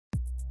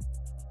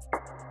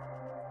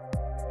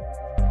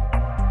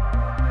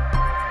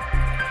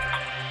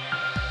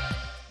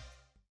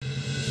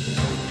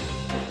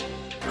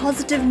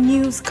Positive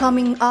news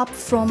coming up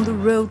from the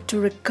road to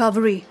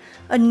recovery.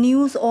 A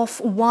news of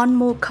one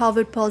more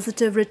COVID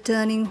positive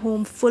returning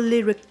home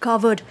fully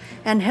recovered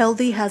and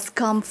healthy has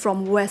come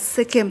from West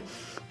Sikkim.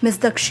 Ms.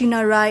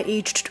 Dakshina Rai,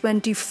 aged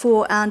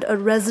 24 and a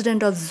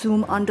resident of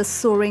Zoom under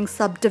Soreng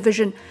Sub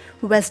Division,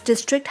 West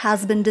District,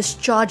 has been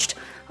discharged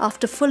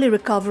after fully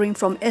recovering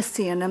from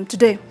STNM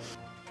today.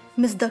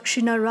 Ms.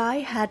 Dakshina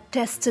Rai had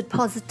tested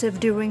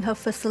positive during her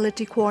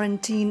facility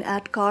quarantine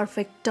at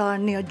Karfectar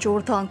near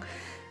Jorethang.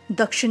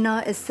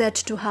 Dakshina is said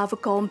to have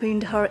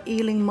accompanied her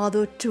ailing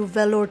mother to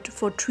Vellore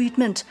for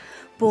treatment.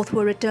 Both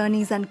were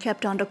returnees and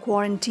kept under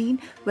quarantine,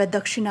 where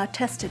Dakshina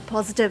tested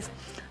positive.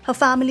 Her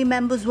family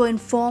members were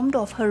informed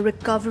of her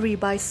recovery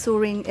by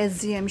Soreng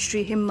SDM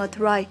Shri Himmat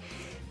Rai.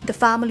 The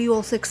family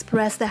also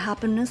expressed their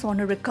happiness on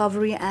her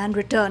recovery and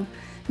return.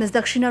 Ms.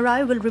 Dakshina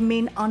Rai will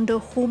remain under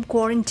home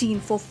quarantine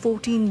for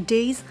 14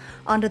 days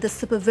under the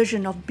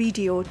supervision of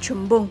BDO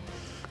Chumbung.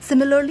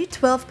 Similarly,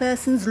 12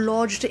 persons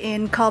lodged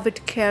in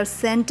COVID care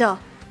center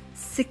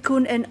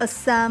Sikun in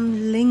Assam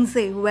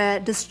Lingze were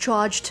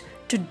discharged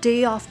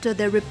today after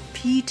their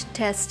repeat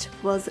test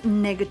was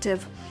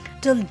negative.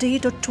 Till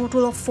date, a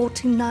total of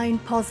 49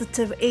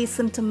 positive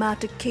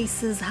asymptomatic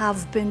cases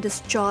have been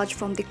discharged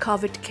from the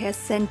COVID care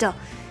center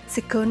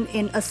Sikun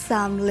in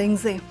Assam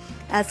Lingze,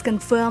 as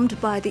confirmed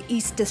by the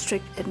East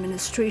District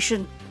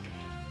Administration.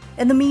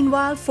 In the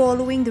meanwhile,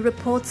 following the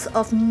reports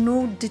of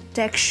no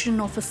detection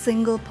of a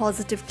single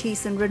positive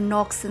case in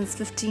Gurung since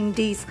 15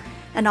 days,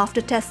 and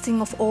after testing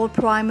of all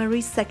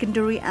primary,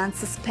 secondary and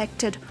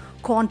suspected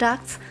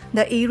contacts,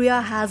 the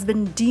area has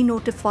been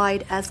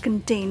denotified as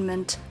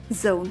containment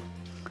zone.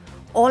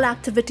 All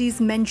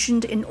activities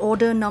mentioned in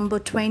Order Number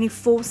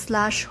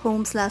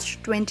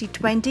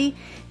 24/Home/2020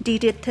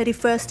 dated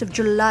 31st of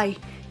July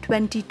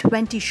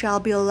 2020 shall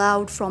be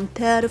allowed from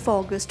 3rd of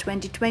August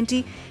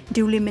 2020,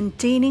 duly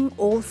maintaining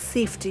all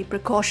safety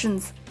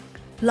precautions.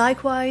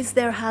 Likewise,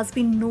 there has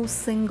been no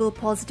single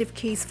positive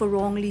case for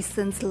Rongli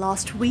since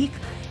last week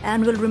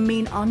and will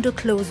remain under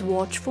close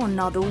watch for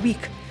another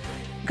week.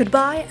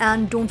 Goodbye,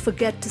 and don't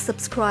forget to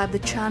subscribe the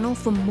channel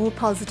for more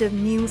positive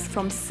news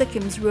from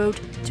Sikkim's road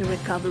to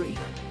recovery.